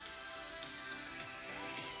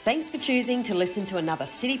Thanks for choosing to listen to another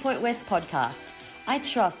Citipointe West podcast. I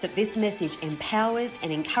trust that this message empowers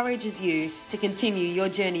and encourages you to continue your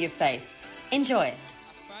journey of faith. Enjoy.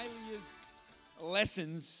 Our failures'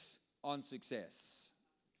 lessons on success.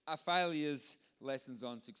 Our failures' lessons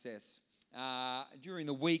on success. During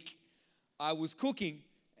the week, I was cooking,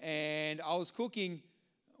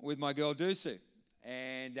 with my girl Dusu.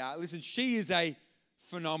 And listen, she is a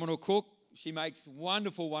phenomenal cook. She makes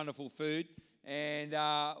wonderful, wonderful food. And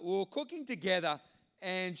we were cooking together,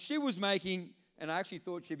 and she was making, and I actually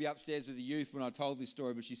thought she'd be upstairs with the youth when I told this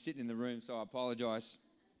story, but she's sitting in the room, so I apologize.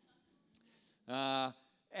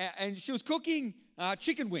 And she was cooking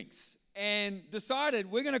chicken wings and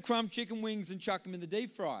decided we're going to crumb chicken wings and chuck them in the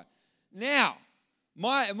deep fryer. Now,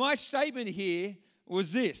 my statement here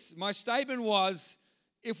was this. My statement was,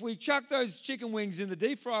 if we chuck those chicken wings in the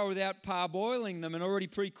deep fryer without parboiling them and already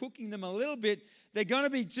pre-cooking them a little bit, they're going to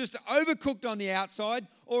be just overcooked on the outside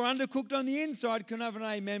or undercooked on the inside. Can I have an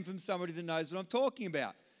amen from somebody that knows what I'm talking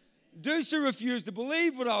about? Dusa refused to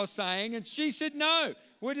believe what I was saying, and she said, no,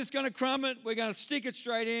 we're just going to crumb it. We're going to stick it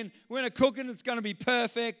straight in. We're going to cook it. It's going to be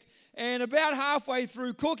perfect. And about halfway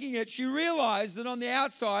through cooking it, she realized that on the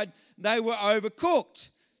outside, they were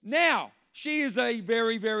overcooked. Now, she is a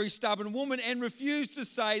very, very stubborn woman and refused to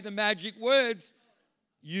say the magic words,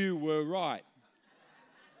 "You were right."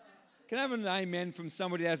 Can I have an amen from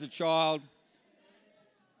somebody as a child?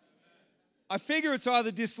 I figure it's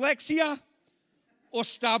either dyslexia or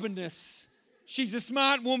stubbornness. She's a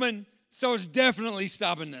smart woman, so it's definitely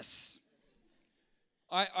stubbornness.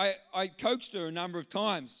 I coaxed her a number of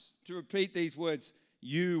times to repeat these words,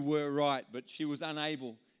 "You were right," but she was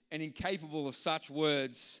unable and incapable of such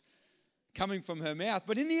words coming from her mouth.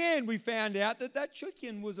 But in the end, we found out that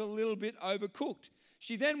chicken was a little bit overcooked.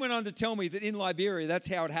 She then went on to tell me that in Liberia, that's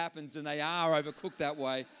how it happens, and they are overcooked that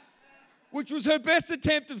way, which was her best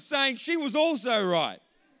attempt of saying she was also right.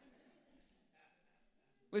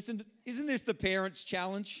 Listen, isn't this the parents'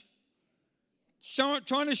 challenge?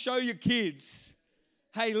 Trying to show your kids,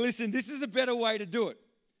 hey, listen, this is a better way to do it.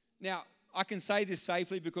 Now, I can say this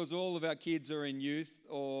safely because all of our kids are in youth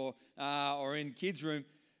or in kids' room.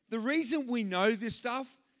 The reason we know this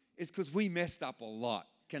stuff is because we messed up a lot.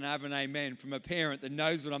 Can I have an amen from a parent that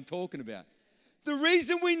knows what I'm talking about? The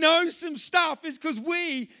reason we know some stuff is because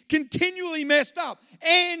we continually messed up.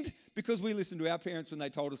 And because we listened to our parents when they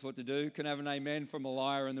told us what to do. Can I have an amen from a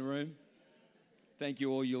liar in the room? Thank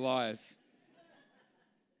you, all you liars.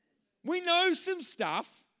 We know some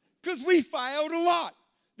stuff because we failed a lot.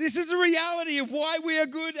 This is a reality of why we are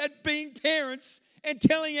good at being parents and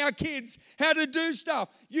telling our kids how to do stuff.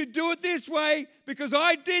 You do it this way because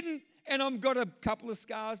I didn't, and I've got a couple of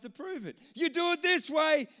scars to prove it. You do it this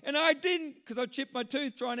way, and I didn't because I chipped my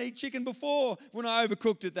tooth trying to eat chicken before when I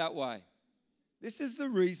overcooked it that way. This is the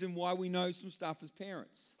reason why we know some stuff as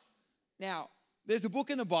parents. Now, there's a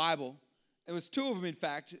book in the Bible, there was two of them in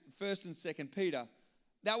fact, 1st and 2nd Peter,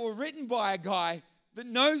 that were written by a guy that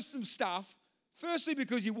knows some stuff, firstly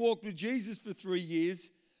because he walked with Jesus for 3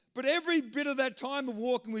 years, but every bit of that time of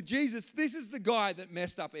walking with Jesus, this is the guy that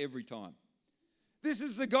messed up every time. This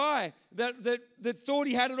is the guy that thought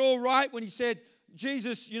he had it all right when he said,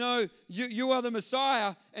 Jesus, you are the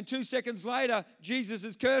Messiah. And 2 seconds later, Jesus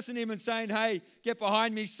is cursing him and saying, hey, get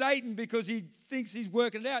behind me, Satan, because he thinks he's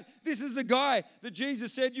working it out. This is the guy that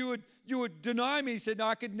Jesus said you would deny me. He said, no,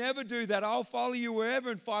 I could never do that. I'll follow you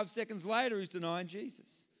wherever. And 5 seconds later, he's denying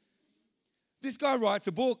Jesus. This guy writes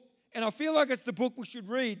a book. And I feel like it's the book we should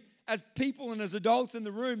read as people and as adults in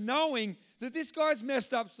the room, knowing that this guy's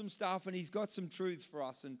messed up some stuff and he's got some truths for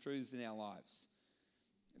us and truths in our lives.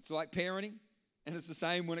 It's like parenting, and it's the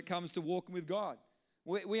same when it comes to walking with God.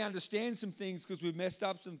 We understand some things because we've messed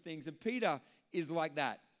up some things, and Peter is like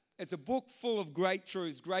that. It's a book full of great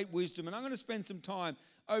truths, great wisdom, and I'm going to spend some time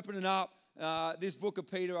opening up this book of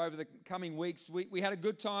Peter over the coming weeks. We had a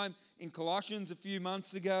good time in Colossians a few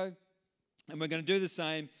months ago, and we're going to do the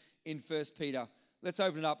same in 1 Peter. Let's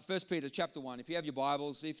open it up. 1 Peter chapter 1. If you have your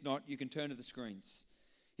Bibles, if not, you can turn to the screens.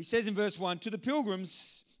 He says in verse 1, to the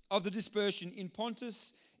pilgrims of the dispersion in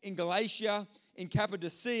Pontus, in Galatia, in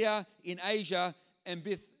Cappadocia, in Asia, and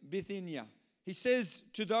Bithynia. He says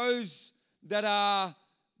to those that are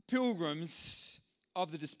pilgrims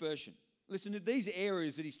of the dispersion. Listen to these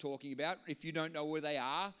areas that he's talking about. If you don't know where they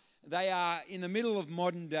are in the middle of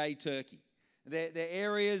modern day Turkey. They're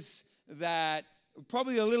areas that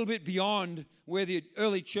probably a little bit beyond where the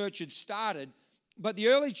early church had started, but the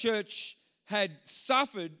early church had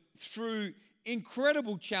suffered through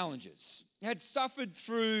incredible challenges, had suffered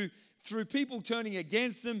through people turning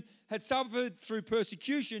against them, had suffered through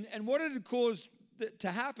persecution, and what it had caused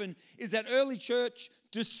to happen is that early church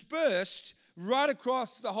dispersed right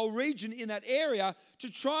across the whole region in that area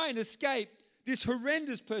to try and escape this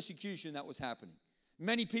horrendous persecution that was happening.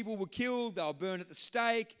 Many people were killed, they were burned at the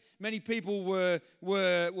stake. Many people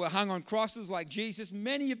were hung on crosses like Jesus.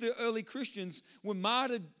 Many of the early Christians were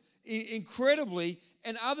martyred incredibly,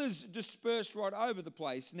 and others dispersed right over the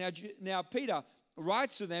place. Now Peter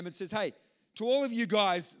writes to them and says, hey, to all of you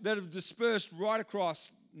guys that have dispersed right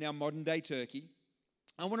across now modern-day Turkey,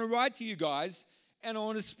 I want to write to you guys, and I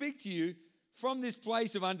want to speak to you from this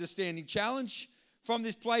place of understanding challenge, from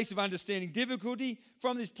this place of understanding difficulty,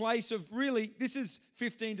 from this place of really, this is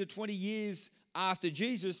 15 to 20 years after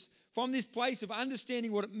Jesus, from this place of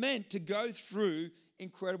understanding what it meant to go through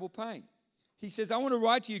incredible pain. He says, I want to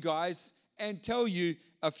write to you guys and tell you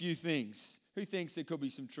a few things. Who thinks there could be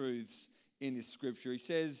some truths in this scripture? He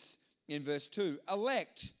says in verse 2,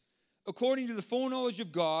 elect according to the foreknowledge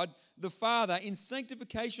of God, the Father, in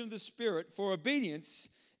sanctification of the Spirit for obedience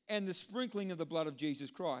and the sprinkling of the blood of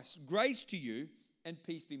Jesus Christ. Grace to you and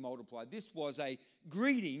peace be multiplied. This was a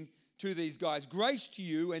greeting to these guys. Grace to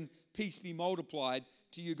you and peace be multiplied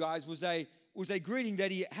to you guys was a greeting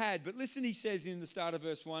that he had. But listen, he says in the start of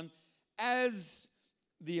verse 1, as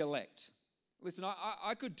the elect. Listen,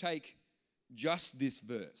 I could take just this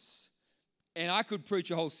verse and I could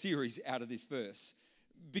preach a whole series out of this verse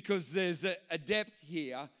because there's a depth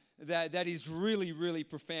here that is really, really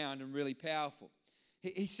profound and really powerful.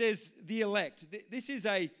 He says the elect. This is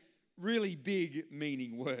a really big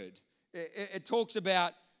meaning word. It talks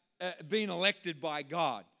about being elected by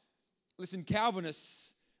God. Listen,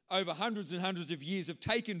 Calvinists over hundreds and hundreds of years have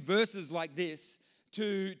taken verses like this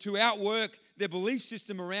to outwork their belief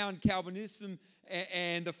system around Calvinism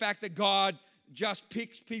and the fact that God just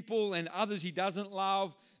picks people and others he doesn't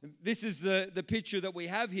love. This is the picture that we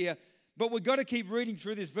have here. But we've got to keep reading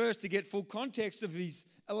through this verse to get full context of his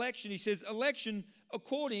election. He says, election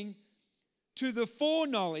according to the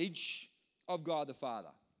foreknowledge of God the Father.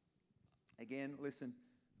 Again, listen,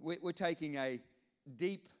 we're taking a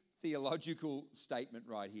deep theological statement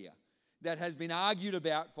right here that has been argued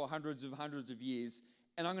about for hundreds of years,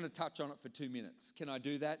 and I'm going to touch on it for 2 minutes. Can I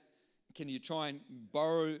do that? Can you try and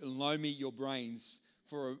loan me your brains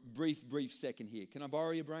for a brief second here? Can I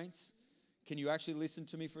borrow your brains? Can you actually listen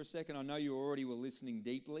to me for a second? I know you already were listening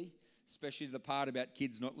deeply, especially the part about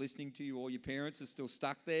kids not listening to you. All your parents are still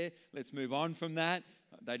stuck there. Let's move on from that.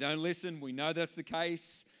 They don't listen. We know that's the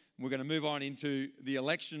case. We're going to move on into the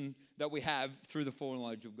election that we have through the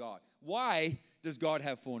foreknowledge of God. Why does God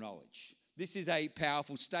have foreknowledge? This is a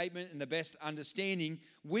powerful statement, and the best understanding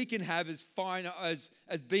we can have as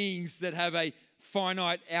beings that have a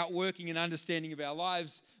finite outworking and understanding of our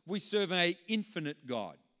lives. We serve an infinite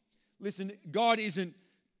God. Listen, God isn't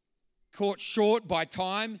caught short by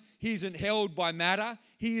time. He isn't held by matter.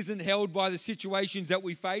 He isn't held by the situations that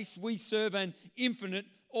we face. We serve an infinite,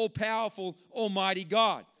 all-powerful, almighty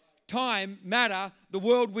God. Time, matter, the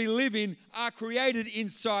world we live in are created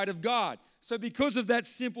inside of God. So because of that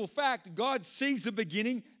simple fact, God sees the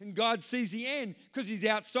beginning and God sees the end because he's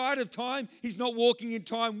outside of time. He's not walking in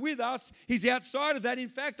time with us. He's outside of that. In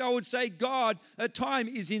fact, I would say time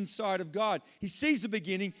is inside of God. He sees the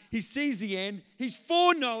beginning. He sees the end. His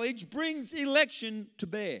foreknowledge brings election to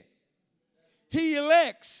bear. He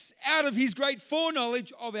elects out of his great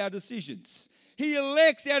foreknowledge of our decisions. He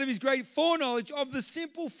elects out of his great foreknowledge of the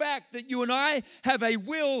simple fact that you and I have a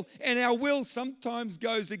will, and our will sometimes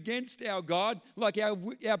goes against our God, like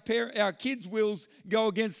our kids' wills go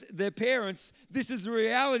against their parents. This is the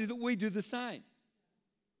reality that we do the same.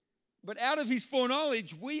 But out of his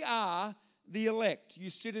foreknowledge, we are the elect. You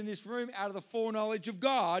sit in this room out of the foreknowledge of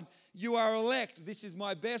God, you are elect. This is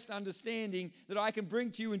my best understanding that I can bring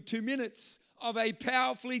to you in 2 minutes of a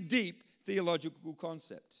powerfully deep theological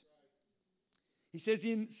concept. He says,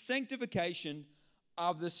 in sanctification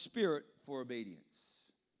of the Spirit for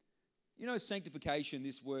obedience. You know, sanctification,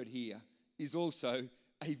 this word here, is also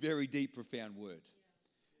a very deep, profound word.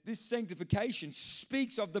 This sanctification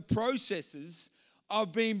speaks of the processes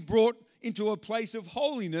of being brought into a place of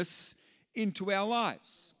holiness into our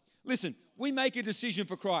lives. Listen, we make a decision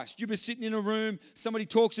for Christ. You've been sitting in a room, somebody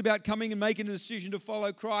talks about coming and making a decision to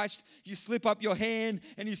follow Christ. You slip up your hand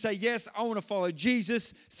and you say, yes, I want to follow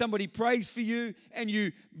Jesus. Somebody prays for you and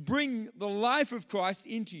you bring the life of Christ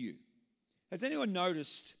into you. Has anyone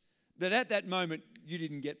noticed that at that moment you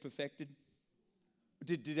didn't get perfected?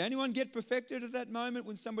 Did anyone get perfected at that moment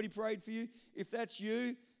when somebody prayed for you? If that's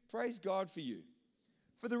you, praise God for you.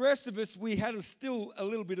 For the rest of us, we had still a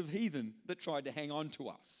little bit of heathen that tried to hang on to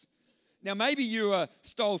us. Now, maybe you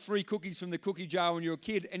stole 3 cookies from the cookie jar when you were a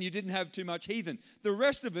kid and you didn't have too much heathen. The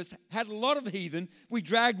rest of us had a lot of heathen we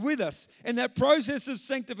dragged with us. And that process of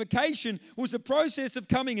sanctification was the process of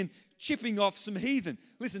coming and chipping off some heathen.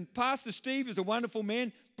 Listen, Pastor Steve is a wonderful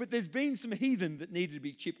man, but there's been some heathen that needed to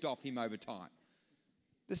be chipped off him over time.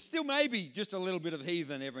 There's still maybe just a little bit of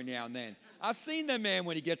heathen every now and then. I've seen that man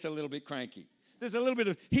when he gets a little bit cranky. There's a little bit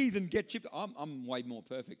of heathen get chipped. I'm way more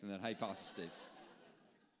perfect than that. Hey, Pastor Steve.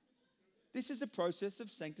 This is the process of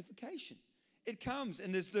sanctification. It comes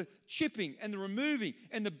and there's the chipping and the removing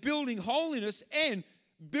and the building holiness and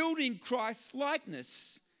building Christ's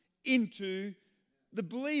likeness into the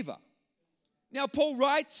believer. Now, Paul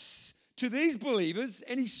writes to these believers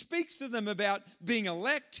and he speaks to them about being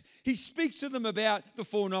elect. He speaks to them about the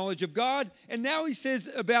foreknowledge of God. And now he says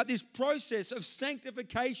about this process of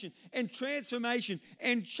sanctification and transformation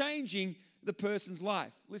and changing the person's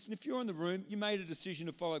life. Listen, if you're in the room, you made a decision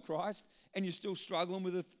to follow Christ and you're still struggling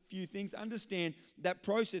with a few things, understand that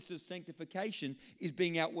process of sanctification is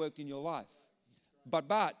being outworked in your life.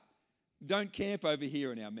 But don't camp over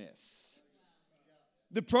here in our mess.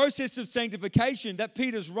 The process of sanctification that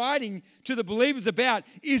Peter's writing to the believers about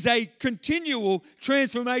is a continual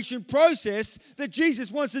transformation process that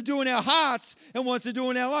Jesus wants to do in our hearts and wants to do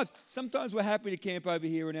in our lives. Sometimes we're happy to camp over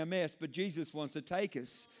here in our mess, but Jesus wants to take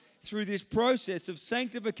us through this process of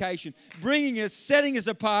sanctification, bringing us, setting us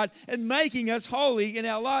apart, and making us holy in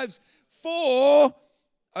our lives for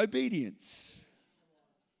obedience.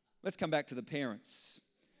 Let's come back to the parents,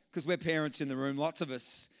 because we're parents in the room, lots of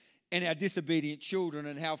us, and our disobedient children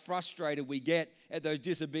and how frustrated we get at those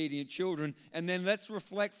disobedient children. And then let's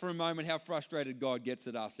reflect for a moment how frustrated God gets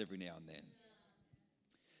at us every now and then.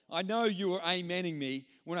 I know you were amening me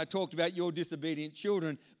when I talked about your disobedient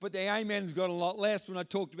children, but the amen's got a lot less when I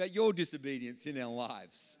talked about your disobedience in our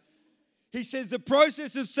lives. He says the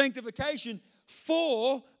process of sanctification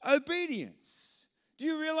for obedience. Do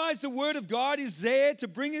you realize the Word of God is there to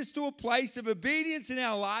bring us to a place of obedience in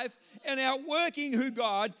our life and outworking who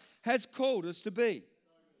God has called us to be?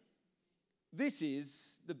 This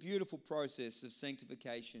is the beautiful process of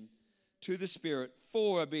sanctification to the Spirit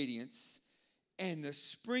for obedience and the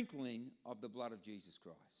sprinkling of the blood of Jesus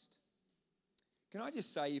Christ. Can I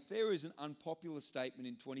just say, if there is an unpopular statement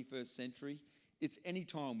in 21st century, it's any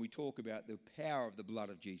time we talk about the power of the blood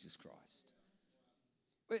of Jesus Christ.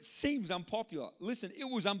 It seems unpopular. Listen, it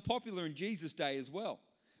was unpopular in Jesus' day as well.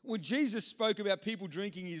 When Jesus spoke about people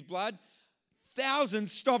drinking his blood,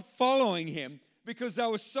 thousands stopped following him because they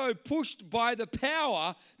were so pushed by the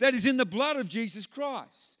power that is in the blood of Jesus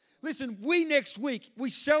Christ. Listen, next week, we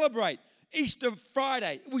celebrate Easter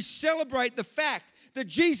Friday. We celebrate the fact that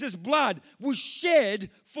Jesus' blood was shed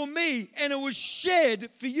for me and it was shed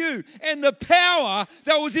for you. And the power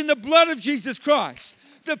that was in the blood of Jesus Christ,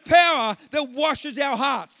 the power that washes our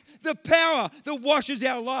hearts, the power that washes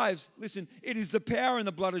our lives. Listen, it is the power in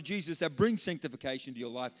the blood of Jesus that brings sanctification to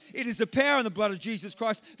your life. It is the power in the blood of Jesus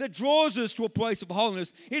Christ that draws us to a place of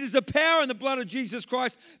holiness. It is the power in the blood of Jesus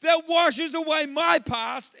Christ that washes away my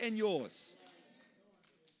past and yours.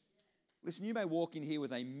 Listen, you may walk in here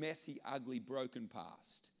with a messy, ugly, broken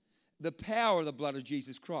past. The power of the blood of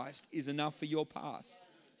Jesus Christ is enough for your past.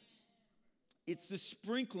 It's the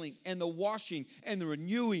sprinkling and the washing and the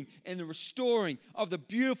renewing and the restoring of the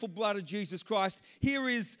beautiful blood of Jesus Christ. Here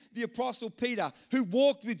is the Apostle Peter, who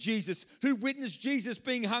walked with Jesus, who witnessed Jesus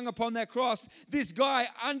being hung upon that cross. This guy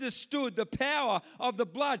understood the power of the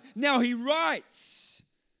blood. Now he writes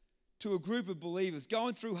to a group of believers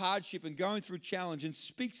going through hardship and going through challenge and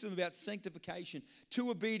speaks to them about sanctification, to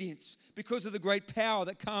obedience because of the great power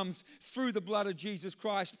that comes through the blood of Jesus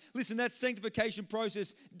Christ. Listen, that sanctification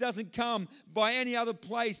process doesn't come by any other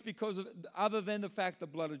place other than the fact the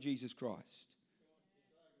blood of Jesus Christ.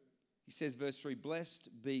 He says, verse 3, blessed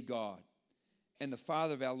be God and the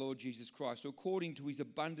Father of our Lord Jesus Christ, who according to his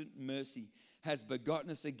abundant mercy has begotten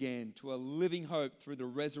us again to a living hope through the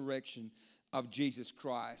resurrection of Jesus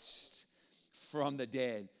Christ from the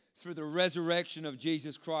dead. Through the resurrection of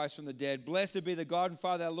Jesus Christ from the dead. Blessed be the God and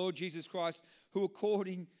Father, our Lord Jesus Christ, who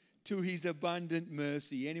according to his abundant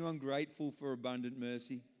mercy. Anyone grateful for abundant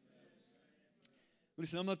mercy?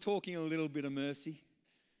 Listen, I'm not talking a little bit of mercy.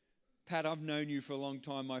 Pat, I've known you for a long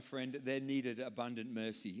time, my friend. There needed abundant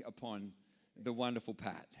mercy upon the wonderful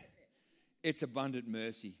Pat. It's abundant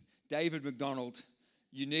mercy. David McDonald,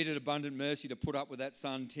 you needed abundant mercy to put up with that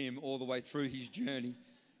son, Tim, all the way through his journey.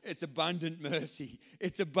 It's abundant mercy.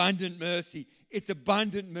 It's abundant mercy. It's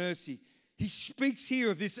abundant mercy. He speaks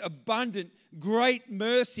here of this abundant, great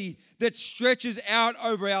mercy that stretches out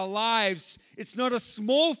over our lives. It's not a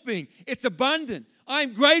small thing. It's abundant.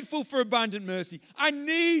 I'm grateful for abundant mercy. I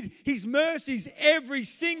need His mercies every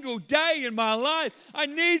single day in my life. I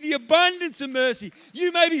need the abundance of mercy.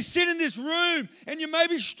 You may be sitting in this room and you may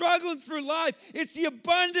be struggling through life. It's the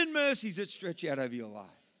abundant mercies that stretch out over your life.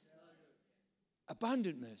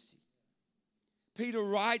 Abundant mercy. Peter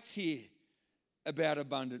writes here about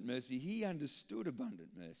abundant mercy. He understood abundant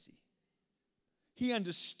mercy. He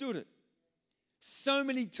understood it. So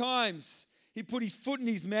many times he put his foot in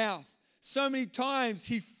his mouth. So many times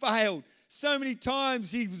he failed. So many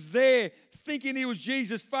times he was there thinking he was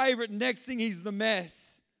Jesus' favorite. Next thing he's the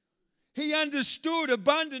mess. He understood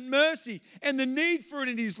abundant mercy and the need for it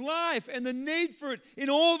in his life and the need for it in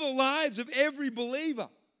all the lives of every believer.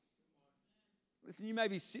 Listen, you may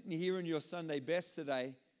be sitting here in your Sunday best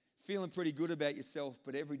today, feeling pretty good about yourself,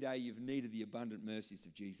 but every day you've needed the abundant mercies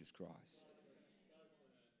of Jesus Christ,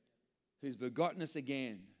 who's begotten us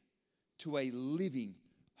again to a living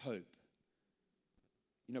hope.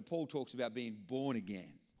 You know, Paul talks about being born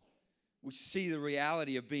again. We see the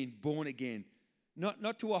reality of being born again,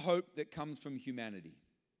 not to a hope that comes from humanity.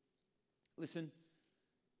 Listen,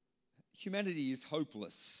 humanity is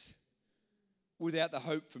hopeless without the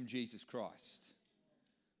hope from Jesus Christ.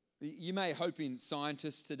 You may hope in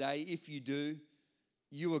scientists today. If you do,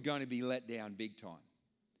 you are going to be let down big time.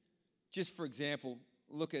 Just for example,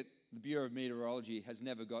 look at the Bureau of Meteorology has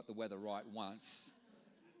never got the weather right once.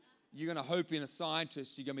 You're going to hope in a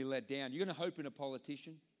scientist, you're going to be let down. You're going to hope in a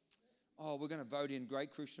politician. Oh, we're going to vote in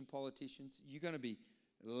great Christian politicians. You're going to be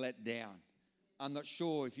let down. I'm not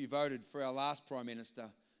sure if you voted for our last Prime Minister,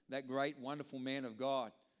 that great, wonderful man of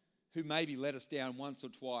God, who maybe let us down once or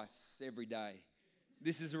twice every day.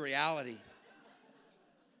 This is a reality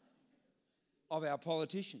of our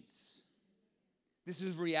politicians. This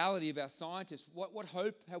is the reality of our scientists. What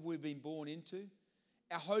hope have we been born into?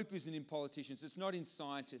 Our hope isn't in politicians. It's not in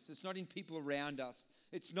scientists. It's not in people around us.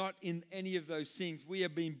 It's not in any of those things. We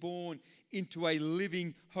have been born into a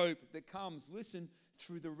living hope that comes, listen,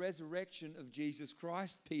 through the resurrection of Jesus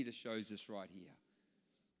Christ. Peter shows us right here.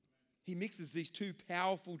 He mixes these two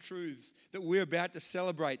powerful truths that we're about to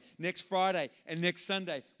celebrate next Friday and next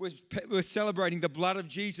Sunday. We're celebrating the blood of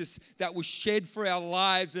Jesus that was shed for our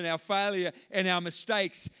lives and our failure and our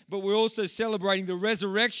mistakes. But we're also celebrating the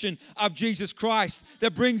resurrection of Jesus Christ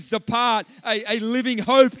that brings apart a living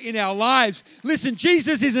hope in our lives. Listen,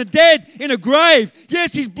 Jesus isn't dead in a grave.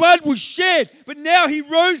 Yes, His blood was shed, but now He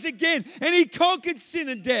rose again and He conquered sin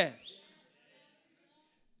and death.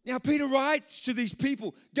 Now, Peter writes to these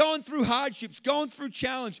people going through hardships, going through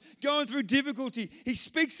challenge, going through difficulty. He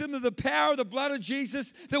speaks to them of the power of the blood of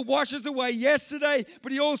Jesus that washes away yesterday,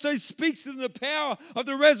 but he also speaks to them of the power of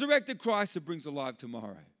the resurrected Christ that brings alive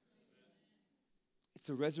tomorrow. It's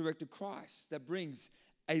the resurrected Christ that brings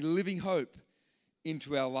a living hope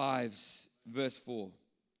into our lives. Verse 4,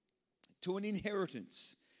 to an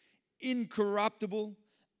inheritance incorruptible,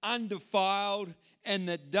 undefiled, and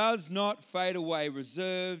that does not fade away,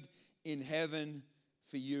 reserved in heaven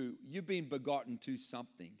for you. You've been begotten to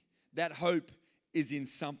something. That hope is in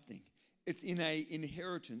something. It's in an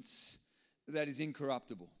inheritance that is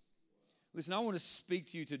incorruptible. Listen, I want to speak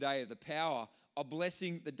to you today of the power of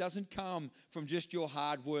blessing that doesn't come from just your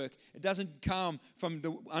hard work. It doesn't come from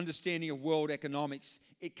the understanding of world economics.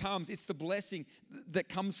 It's the blessing that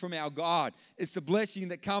comes from our God. It's the blessing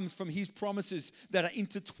that comes from His promises that are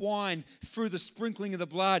intertwined through the sprinkling of the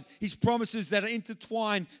blood. His promises that are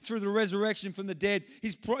intertwined through the resurrection from the dead.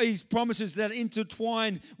 His promises that are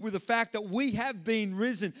intertwined with the fact that we have been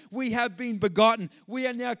risen. We have been begotten. We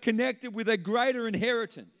are now connected with a greater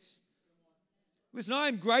inheritance. Listen, I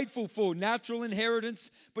am grateful for natural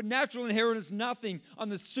inheritance, but natural inheritance, nothing on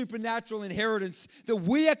the supernatural inheritance that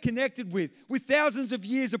we are connected with thousands of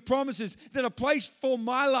years of promises that are placed for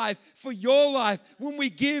my life, for your life. When we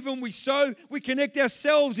give and we sow, we connect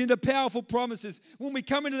ourselves into powerful promises. When we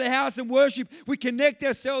come into the house and worship, we connect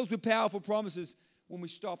ourselves with powerful promises. When we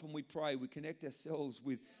stop and we pray, we connect ourselves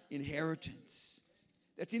with inheritance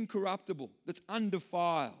that's incorruptible, that's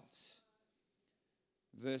undefiled.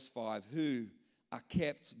 Verse 5, who are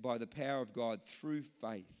kept by the power of God through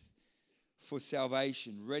faith for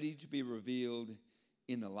salvation, ready to be revealed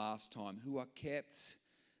in the last time. Who are kept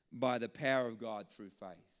by the power of God through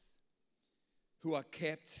faith. Who are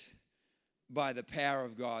kept by the power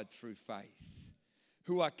of God through faith.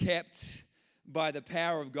 Who are kept by the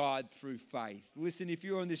power of God through faith. Listen, if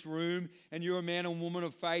you're in this room and you're a man or woman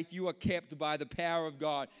of faith, you are kept by the power of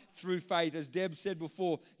God through faith. As Deb said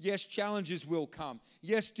before, yes, challenges will come.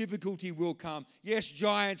 Yes, difficulty will come. Yes,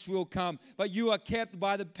 giants will come. But you are kept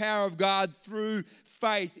by the power of God through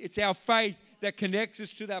faith. It's our faith that connects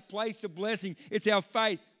us to that place of blessing. It's our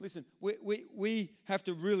faith. Listen, we have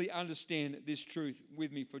to really understand this truth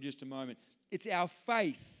with me for just a moment. It's our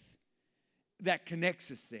faith that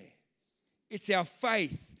connects us there. It's our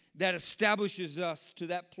faith that establishes us to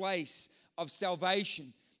that place of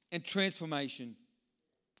salvation and transformation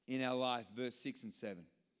in our life. Verse 6 and 7.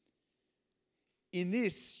 In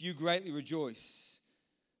this you greatly rejoice,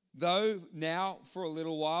 though now for a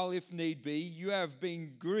little while, if need be, you have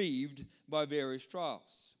been grieved by various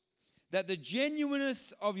trials, that the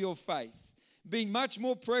genuineness of your faith, being much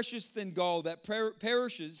more precious than gold that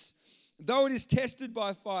perishes, though it is tested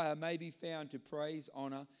by fire, may be found to praise,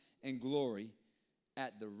 honor, and glory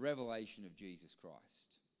at the revelation of Jesus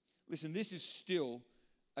Christ. Listen, this is still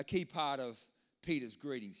a key part of Peter's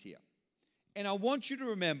greetings here. And I want you to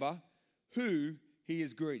remember who he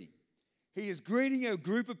is greeting. He is greeting a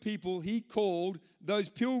group of people he called those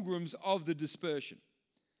pilgrims of the dispersion.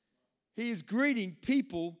 He is greeting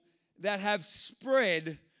people that have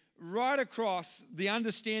spread right across the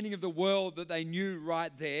understanding of the world that they knew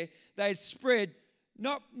right there. They had spread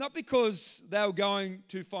not because they were going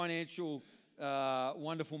to financial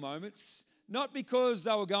wonderful moments, not because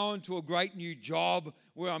they were going to a great new job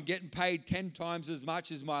where I'm getting paid 10 times as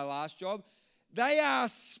much as my last job. They are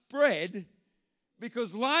spread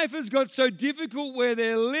because life has got so difficult where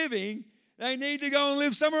they're living, they need to go and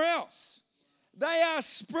live somewhere else. They are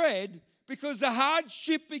spread because the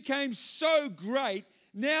hardship became so great,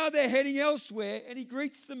 now they're heading elsewhere, and he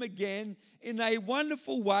greets them again in a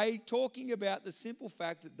wonderful way, talking about the simple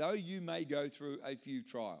fact that though you may go through a few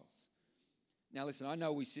trials. Now listen, I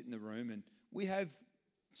know we sit in the room and we have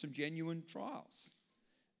some genuine trials.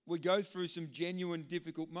 We go through some genuine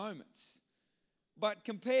difficult moments. But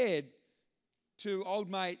compared to old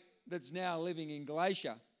mate that's now living in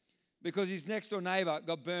Galatia, because his next door neighbour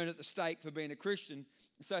got burned at the stake for being a Christian,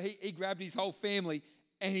 so he grabbed his whole family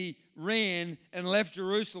and he ran and left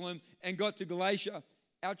Jerusalem and got to Galatia.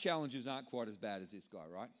 Our challenges aren't quite as bad as this guy,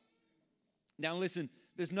 right? Now listen,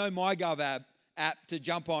 there's no MyGov app to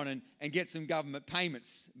jump on and get some government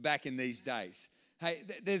payments back in these days. Hey,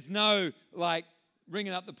 there's no like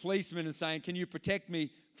ringing up the policeman and saying, can you protect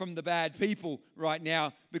me from the bad people right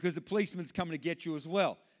now because the policeman's coming to get you as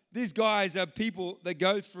well. These guys are people that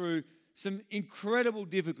go through some incredible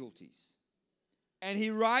difficulties. And he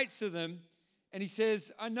writes to them and he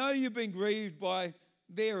says, I know you've been grieved by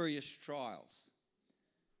various trials.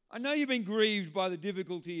 I know you've been grieved by the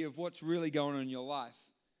difficulty of what's really going on in your life.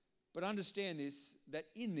 But understand this, that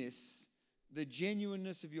in this, the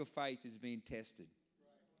genuineness of your faith is being tested.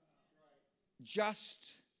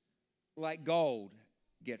 Just like gold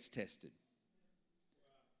gets tested.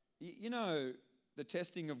 You know, the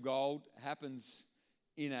testing of gold happens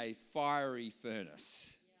in a fiery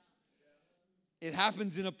furnace. It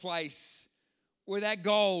happens in a place where that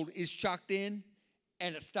gold is chucked in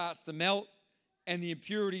and it starts to melt and the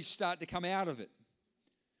impurities start to come out of it.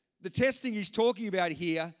 The testing he's talking about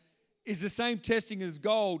here is the same testing as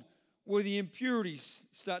gold where the impurities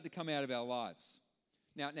start to come out of our lives.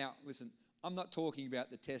 Now, listen, I'm not talking about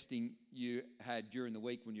the testing you had during the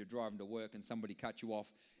week when you're driving to work and somebody cut you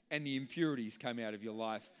off and the impurities came out of your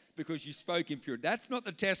life because you spoke impurity. That's not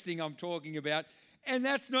the testing I'm talking about, and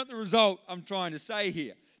that's not the result I'm trying to say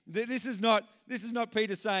here. This is not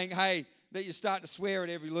Peter saying, hey, that you start to swear at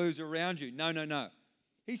every loser around you. No.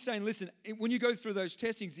 He's saying, listen, when you go through those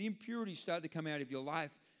testings, the impurities start to come out of your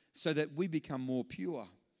life so that we become more pure.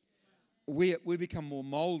 We become more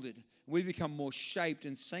molded. We become more shaped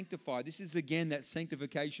and sanctified. This is, again, that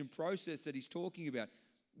sanctification process that he's talking about.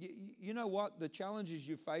 You know what? The challenges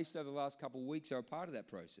you've faced over the last couple of weeks are a part of that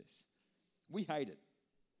process. We hate it.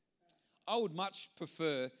 I would much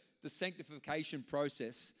prefer the sanctification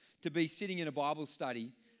process to be sitting in a Bible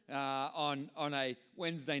study on a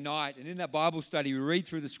Wednesday night. And in that Bible study, we read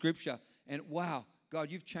through the scripture and, wow, God,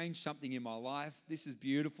 you've changed something in my life. This is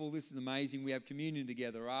beautiful. This is amazing. We have communion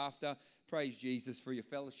together after. Praise Jesus for your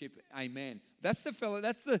fellowship. Amen. That's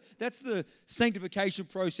the sanctification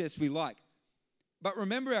process we like. But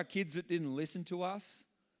remember our kids that didn't listen to us?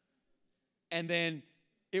 And then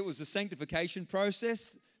it was the sanctification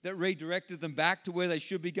process that redirected them back to where they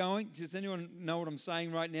should be going. Does anyone know what I'm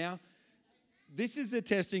saying right now? This is the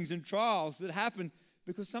testings and trials that happen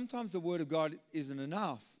because sometimes the Word of God isn't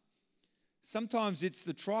enough. Sometimes it's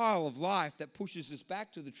the trial of life that pushes us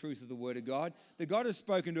back to the truth of the Word of God, that God has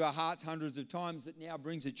spoken to our hearts hundreds of times that now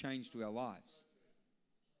brings a change to our lives.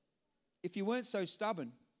 If you weren't so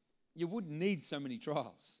stubborn, you wouldn't need so many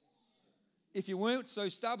trials. If you weren't so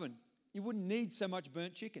stubborn, you wouldn't need so much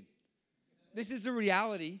burnt chicken. This is the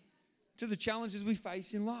reality to the challenges we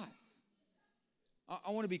face in life.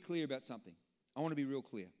 I want to be clear about something. I want to be real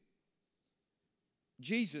clear.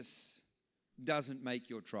 Jesus doesn't make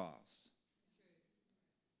your trials.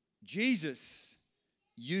 Jesus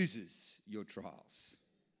uses your trials.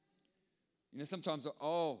 You know, sometimes,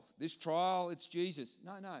 this trial, it's Jesus.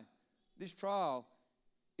 No. This trial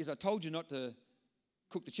is I told you not to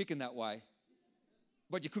cook the chicken that way,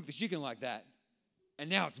 but you cook the chicken like that, and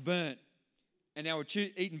now it's burnt, and now we're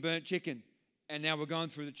eating burnt chicken, and now we're going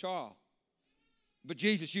through the trial. But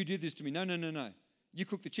Jesus, you did this to me. No. You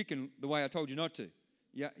cooked the chicken the way I told you not to.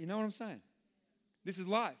 Yeah, you know what I'm saying? This is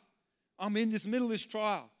life. I'm in this middle of this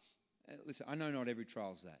trial. Listen, I know not every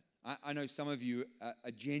trial's that. I know some of you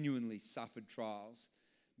are genuinely suffered trials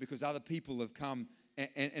because other people have come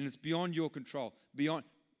and it's beyond your control.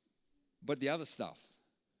 But the other stuff,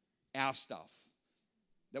 our stuff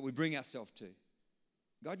that we bring ourselves to,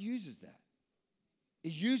 God uses that. He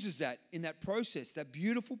uses that in that process, that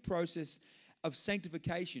beautiful process of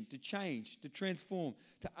sanctification, to change, to transform,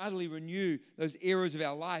 to utterly renew those areas of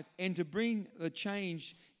our life and to bring the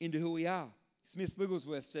change into who we are. Smith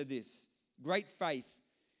Wigglesworth said this: great faith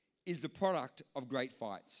is the product of great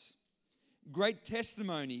fights. Great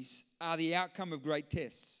testimonies are the outcome of great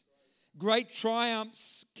tests. Great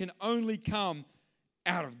triumphs can only come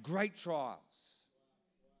out of great trials.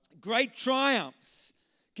 Great triumphs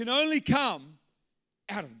can only come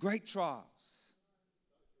out of great trials.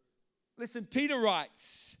 Listen, Peter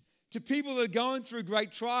writes to people that are going through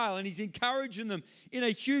great trial, and he's encouraging them in a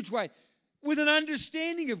huge way with an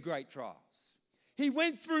understanding of great trials. He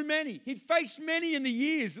went through many. He'd faced many in the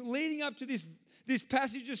years leading up to this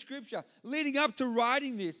passage of Scripture, leading up to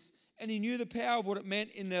writing this, and he knew the power of what it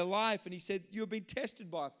meant in their life. And he said, you have been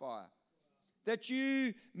tested by fire, that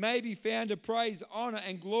you may be found to praise, honor,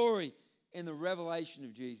 and glory in the revelation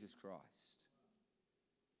of Jesus Christ.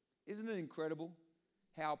 Isn't it incredible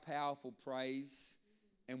how powerful praise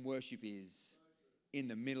and worship is in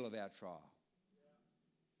the middle of our trial?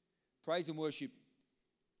 Praise and worship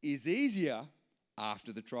is easier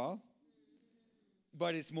after the trial,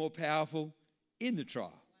 but it's more powerful in the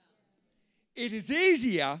trial. It is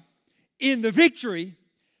easier in the victory,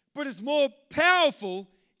 but it's more powerful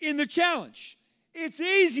in the challenge. It's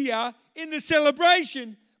easier in the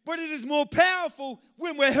celebration, but it is more powerful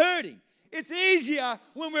when we're hurting. It's easier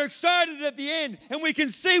when we're excited at the end and we can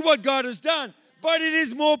see what God has done, but it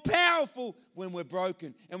is more powerful when we're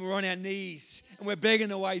broken and we're on our knees and we're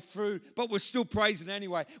begging our way through, but we're still praising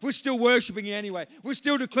anyway. We're still worshiping anyway. We're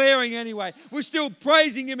still declaring anyway. We're still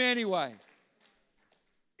praising Him anyway.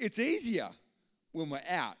 It's easier when we're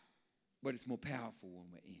out, but it's more powerful when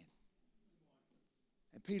we're in.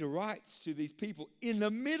 And Peter writes to these people in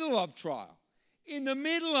the middle of trial, in the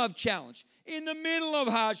middle of challenge, in the middle of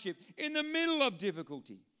hardship, in the middle of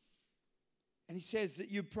difficulty. And he says that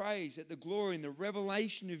you praise at the glory and the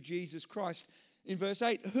revelation of Jesus Christ. In verse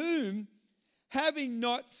 8, whom, having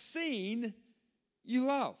not seen, you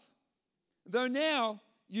love. Though now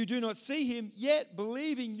you do not see Him, yet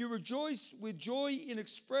believing you rejoice with joy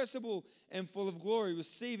inexpressible and full of glory,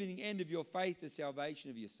 receiving the end of your faith, the salvation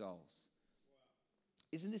of your souls.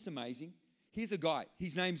 Isn't this amazing? Here's a guy.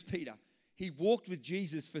 His name's Peter. He walked with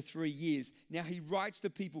Jesus for 3 years. Now he writes to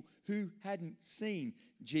people who hadn't seen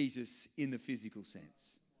Jesus in the physical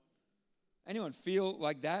sense. Anyone feel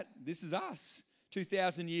like that? This is us,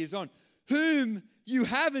 2,000 years on. Whom you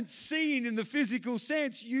haven't seen in the physical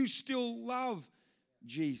sense, you still love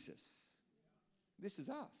Jesus. This is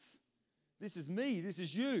us. This is me. This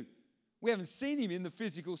is you. We haven't seen Him in the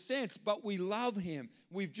physical sense, but we love Him.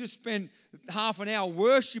 We've just spent half an hour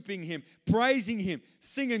worshiping Him, praising Him,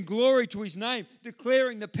 singing glory to His name,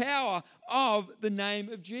 declaring the power of the name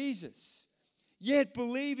of Jesus. Yet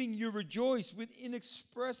believing you rejoice with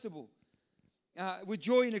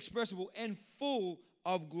joy inexpressible and full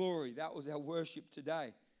of glory. That was our worship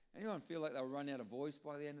today. Anyone feel like they'll run out of voice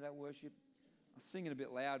by the end of that worship? I was singing a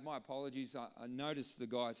bit loud. My apologies. I noticed the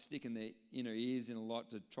guys sticking their inner ears in a lot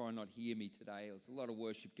to try and not hear me today. There was a lot of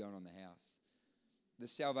worship going on in the house. The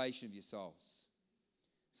salvation of your souls.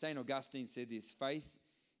 St. Augustine said this: faith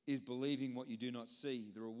is believing what you do not see.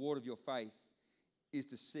 The reward of your faith is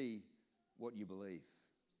to see what you believe.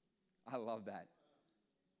 I love that.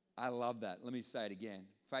 I love that. Let me say it again.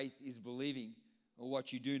 Faith is believing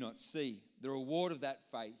what you do not see. The reward of that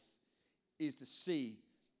faith is to see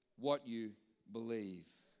what you believe.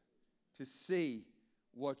 To see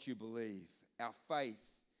what you believe. Our faith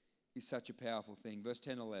is such a powerful thing. Verse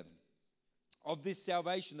 10 and 11. Of this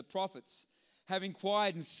salvation the prophets have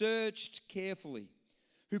inquired and searched carefully,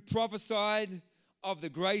 who prophesied of the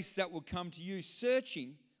grace that would come to you,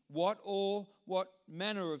 searching what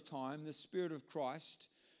manner of time the Spirit of Christ,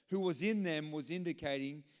 who was in them was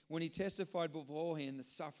indicating when he testified beforehand the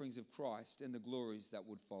sufferings of Christ and the glories that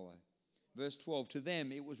would follow. Verse 12, to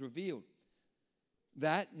them it was revealed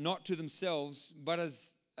that not to themselves, but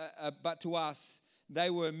to us, they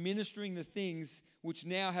were ministering the things which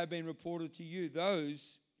now have been reported to you,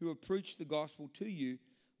 those who have preached the gospel to you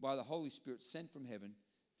by the Holy Spirit sent from heaven,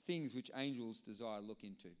 things which angels desire look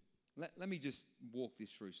into. Let me just walk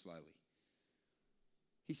this through slowly.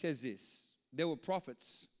 He says this, there were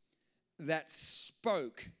prophets that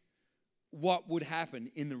spoke what would happen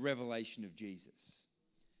in the revelation of Jesus.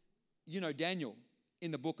 You know, Daniel,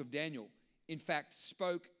 in the book of Daniel, in fact,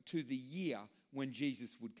 spoke to the year when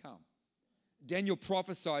Jesus would come. Daniel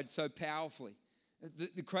prophesied so powerfully.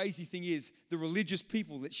 The crazy thing is, the religious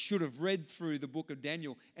people that should have read through the book of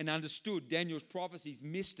Daniel and understood Daniel's prophecies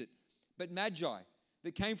missed it. But Magi,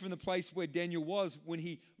 that came from the place where Daniel was when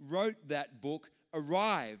he wrote that book,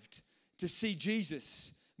 arrived to see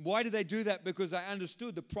Jesus. Why did they do that? Because they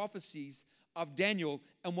understood the prophecies of Daniel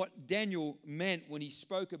and what Daniel meant when he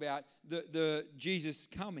spoke about the Jesus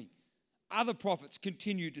coming. Other prophets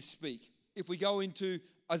continued to speak. If we go into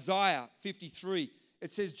Isaiah 53,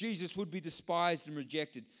 it says Jesus would be despised and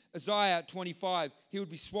rejected. Isaiah 25, he would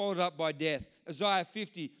be swallowed up by death. Isaiah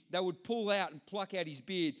 50, they would pull out and pluck out his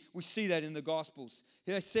beard. We see that in the Gospels.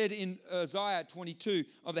 They said in Isaiah 22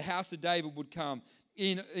 of the house of David would come.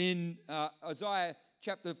 In Isaiah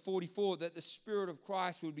chapter 44, that the Spirit of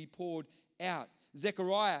Christ would be poured out.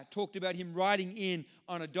 Zechariah talked about him riding in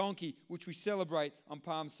on a donkey, which we celebrate on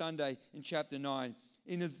Palm Sunday in chapter 9.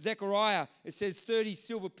 In Zechariah, it says 30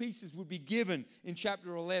 silver pieces would be given in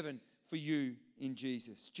chapter 11 for you in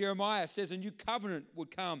Jesus. Jeremiah says a new covenant would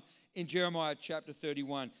come in Jeremiah chapter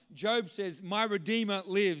 31. Job says, my Redeemer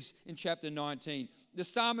lives in chapter 19. The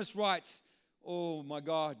psalmist writes, oh my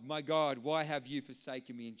God, why have you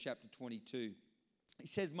forsaken me in chapter 22? He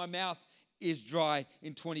says, my mouth is dry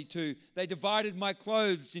in 22. They divided my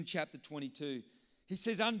clothes in chapter 22. He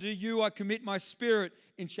says, unto you I commit my spirit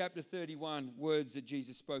in chapter 31, words that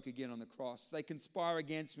Jesus spoke again on the cross. They conspire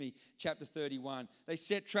against me, chapter 31. They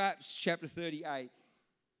set traps, chapter 38.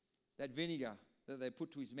 That vinegar that they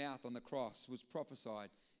put to his mouth on the cross was prophesied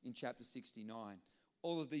in chapter 69.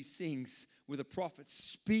 All of these things were the prophets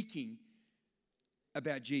speaking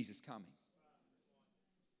about Jesus coming.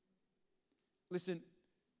 Listen,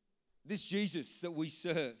 this Jesus that we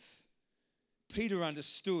serve, Peter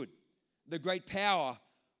understood the great power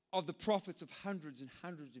of the prophets of hundreds and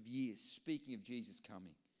hundreds of years speaking of Jesus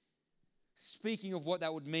coming, speaking of what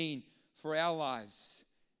that would mean for our lives.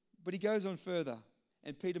 But he goes on further,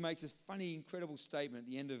 and Peter makes a funny, incredible statement at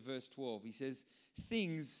the end of verse 12. He says,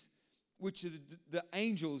 things which the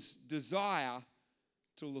angels desire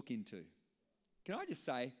to look into. Can I just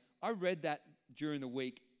say, I read that during the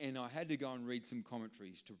week, and I had to go and read some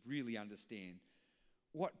commentaries to really understand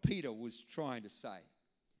what Peter was trying to say.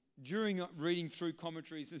 During reading through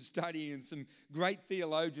commentaries and studying some great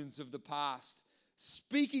theologians of the past,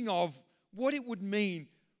 speaking of what it would mean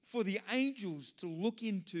for the angels to look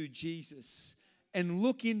into Jesus and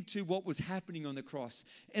look into what was happening on the cross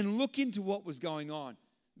and look into what was going on.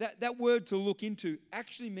 That word to look into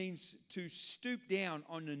actually means to stoop down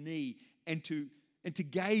on the knee and to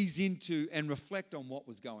gaze into and reflect on what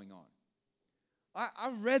was going on.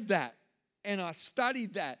 I read that and I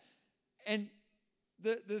studied that, and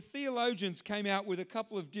the theologians came out with a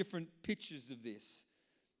couple of different pictures of this.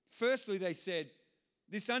 Firstly, they said,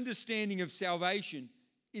 this understanding of salvation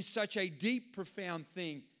is such a deep, profound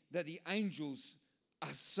thing that the angels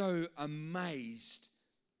are so amazed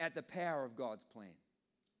at the power of God's plan.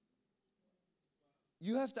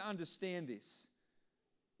 You have to understand this.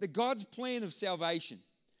 That God's plan of salvation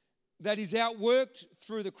that is outworked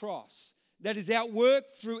through the cross, that is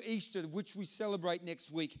outworked through Easter, which we celebrate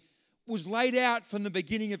next week, was laid out from the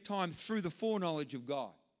beginning of time through the foreknowledge of God.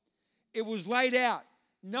 It was laid out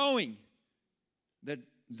knowing that,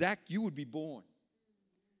 Zach, you would be born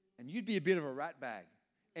and you'd be a bit of a rat bag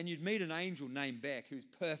and you'd meet an angel named Beck who's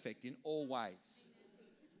perfect in all ways.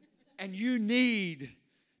 And you need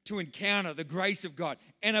to encounter the grace of God.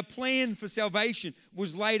 And a plan for salvation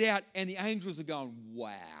was laid out, and the angels are going,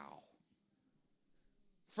 wow.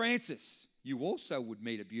 Francis, you also would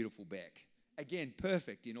meet a beautiful Beck. Again,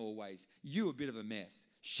 perfect in all ways. You a bit of a mess.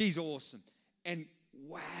 She's awesome. And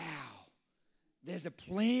wow, there's a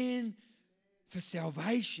plan for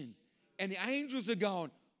salvation. And the angels are going,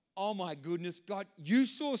 oh my goodness, God, you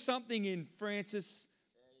saw something in Francis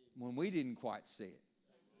when we didn't quite see it.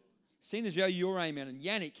 Seeing as you're amen, and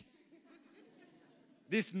Yannick,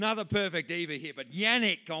 this another perfect Eva here, but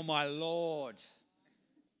Yannick, oh my Lord.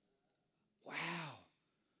 Wow,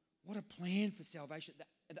 what a plan for salvation.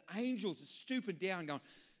 And the angels are stooping down going,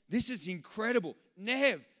 this is incredible.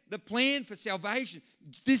 Nev, the plan for salvation.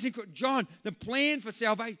 John, the plan for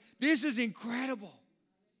salvation. This is incredible.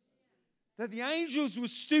 That the angels were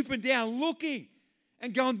stooping down, looking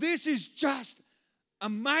and going, this is just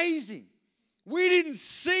amazing. We didn't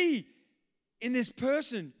see in this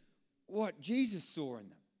person what Jesus saw in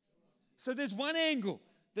them. So there's one angle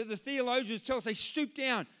that the theologians tell us. They stoop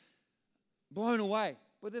down, blown away.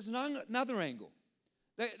 But there's another angle.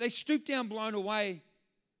 They stoop down, blown away,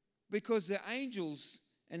 because they're angels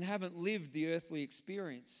and haven't lived the earthly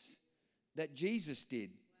experience that Jesus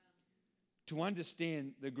did to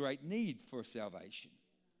understand the great need for salvation.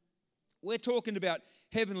 We're talking about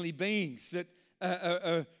heavenly beings that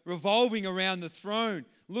are revolving around the throne,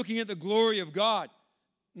 looking at the glory of God,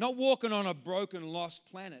 not walking on a broken, lost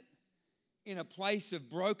planet in a place of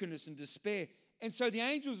brokenness and despair. And so the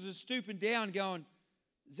angels are stooping down going,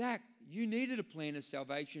 Zach, you needed a plan of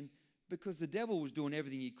salvation because the devil was doing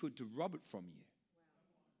everything he could to rob it from you.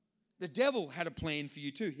 The devil had a plan for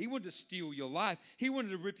you too. He wanted to steal your life. He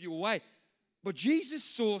wanted to rip you away. But Jesus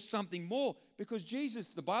saw something more, because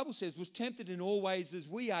Jesus, the Bible says, was tempted in all ways as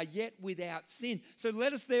we are, yet without sin. So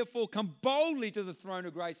let us therefore come boldly to the throne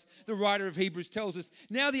of grace, the writer of Hebrews tells us.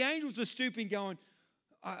 Now the angels are stooping going,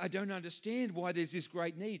 I don't understand why there's this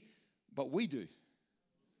great need, but we do.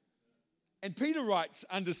 And Peter writes,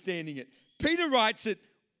 understanding it. Peter writes it,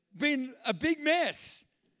 being a big mess,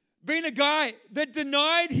 being a guy that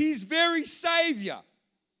denied his very Savior.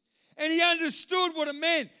 And he understood what it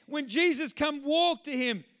meant when Jesus come walk to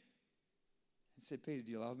him and said, Peter,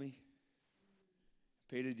 do you love me?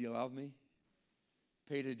 Peter, do you love me?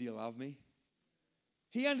 Peter, do you love me?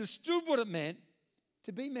 He understood what it meant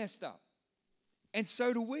to be messed up. And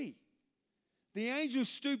so do we. The angels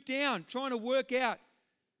stooped down trying to work out.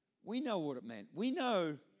 We know what it meant. We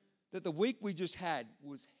know that the week we just had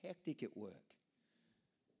was hectic at work.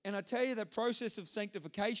 And I tell you, that process of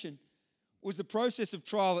sanctification was the process of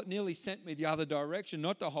trial that nearly sent me the other direction,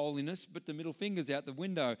 not to holiness, but to middle fingers out the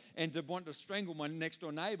window, and to want to strangle my next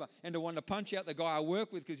door neighbor, and to want to punch out the guy I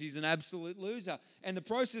work with because he's an absolute loser. And the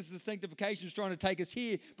process of sanctification is trying to take us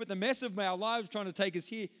here, but the mess of our lives is trying to take us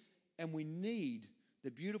here. And we need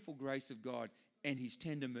the beautiful grace of God and his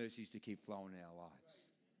tender mercies to keep flowing in our lives.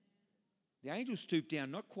 The angels stooped down,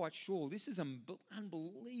 not quite sure. This is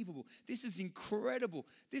unbelievable. This is incredible.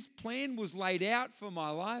 This plan was laid out for my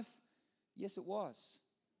life. Yes, it was.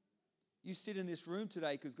 You sit in this room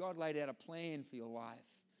today because God laid out a plan for your life.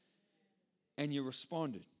 And you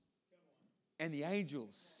responded. And the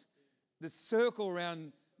angels, the circle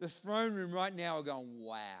around the throne room right now are going,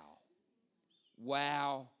 wow,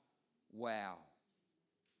 wow, wow.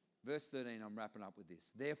 Verse 13, I'm wrapping up with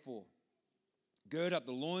this. Therefore, gird up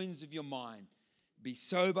the loins of your mind, be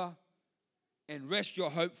sober, and rest your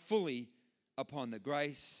hope fully upon the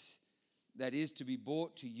grace that is to be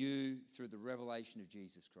brought to you through the revelation of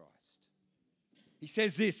Jesus Christ. He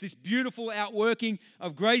says this beautiful outworking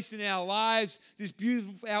of grace in our lives, this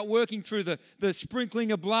beautiful outworking through the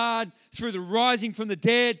sprinkling of blood, through the rising from the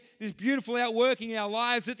dead, this beautiful outworking in our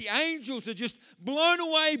lives that the angels are just blown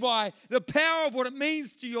away by the power of what it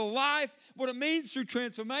means to your life, what it means through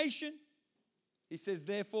transformation. He says,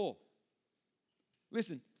 therefore,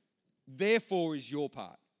 listen, therefore is your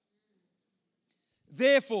part.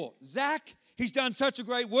 Therefore, Zach, he's done such a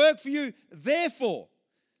great work for you. Therefore,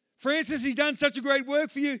 Francis, he's done such a great work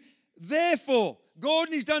for you. Therefore,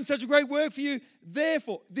 Gordon, he's done such a great work for you.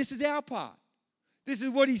 Therefore, this is our part. This is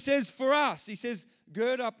what he says for us. He says,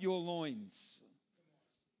 gird up your loins.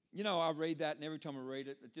 You know, I read that, and every time I read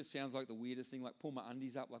it, it just sounds like the weirdest thing, like pull my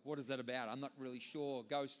undies up. Like, what is that about? I'm not really sure.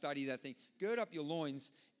 Go study that thing. Gird up your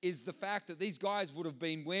loins is the fact that these guys would have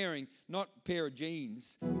been wearing not a pair of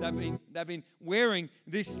jeans. They've been wearing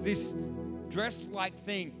this dress-like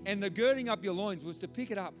thing. And the girding up your loins was to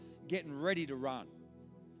pick it up, getting ready to run,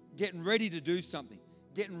 getting ready to do something,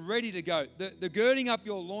 getting ready to go. The girding up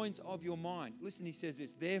your loins of your mind. Listen, he says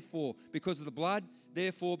this, therefore, because of the blood,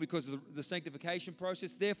 therefore, because of the sanctification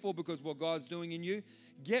process, therefore, because of what God's doing in you,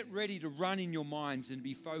 get ready to run in your minds and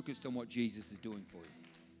be focused on what Jesus is doing for you.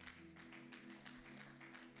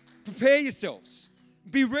 Prepare yourselves.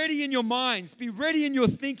 Be ready in your minds. Be ready in your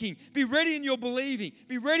thinking. Be ready in your believing.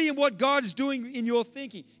 Be ready in what God is doing in your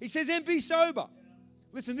thinking. He says, and be sober.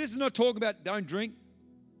 Listen, this is not talking about don't drink.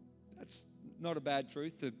 That's not a bad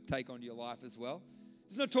truth to take onto your life as well.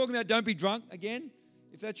 It's not talking about don't be drunk. Again,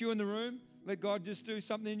 if that's you in the room, let God just do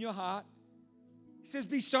something in your heart. He says,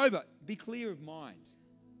 be sober. Be clear of mind.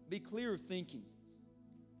 Be clear of thinking.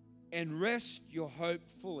 And rest your hope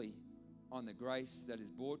fully on the grace that is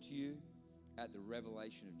brought to you at the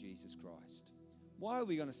revelation of Jesus Christ. Why are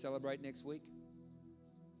we going to celebrate next week?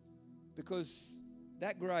 Because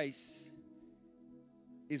that grace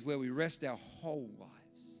is where we rest our whole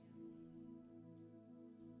lives.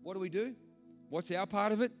 What do? What's our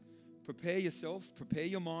part of it? Prepare yourself, prepare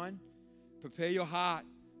your mind, prepare your heart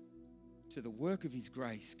to the work of His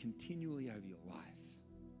grace continually over your life.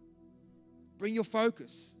 Bring your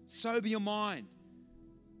focus, sober your mind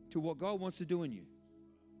to what God wants to do in you,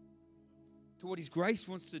 to what His grace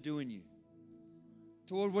wants to do in you,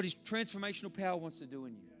 toward what His transformational power wants to do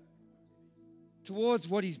in you, towards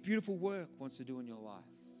what His beautiful work wants to do in your life.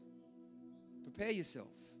 Prepare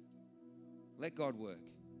yourself. Let God work.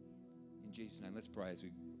 In Jesus' name, let's pray as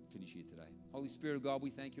we finish here today. Holy Spirit of God, we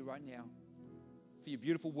thank you right now for your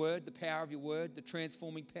beautiful word, the power of your word, the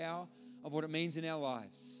transforming power of what it means in our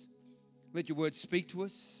lives. Let your word speak to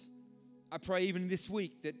us. I pray even this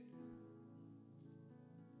week that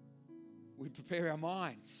we prepare our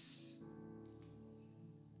minds.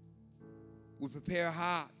 We prepare our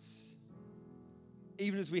hearts.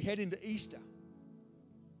 Even as we head into Easter,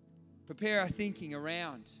 prepare our thinking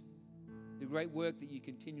around the great work that you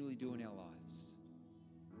continually do in our lives.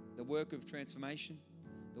 The work of transformation,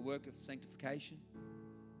 the work of sanctification,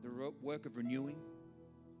 the work of renewing.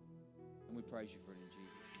 And we praise you for it in Jesus'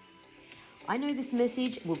 name. I know this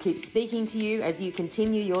message will keep speaking to you as you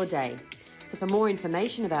continue your day. So for more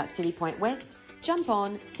information about Citipointe West, jump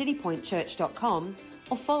on citipointechurch.com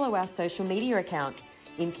or follow our social media accounts,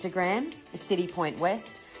 Instagram, Citipointe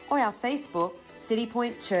West, or our Facebook,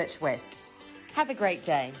 Citipointe Church West. Have a great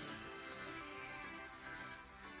day.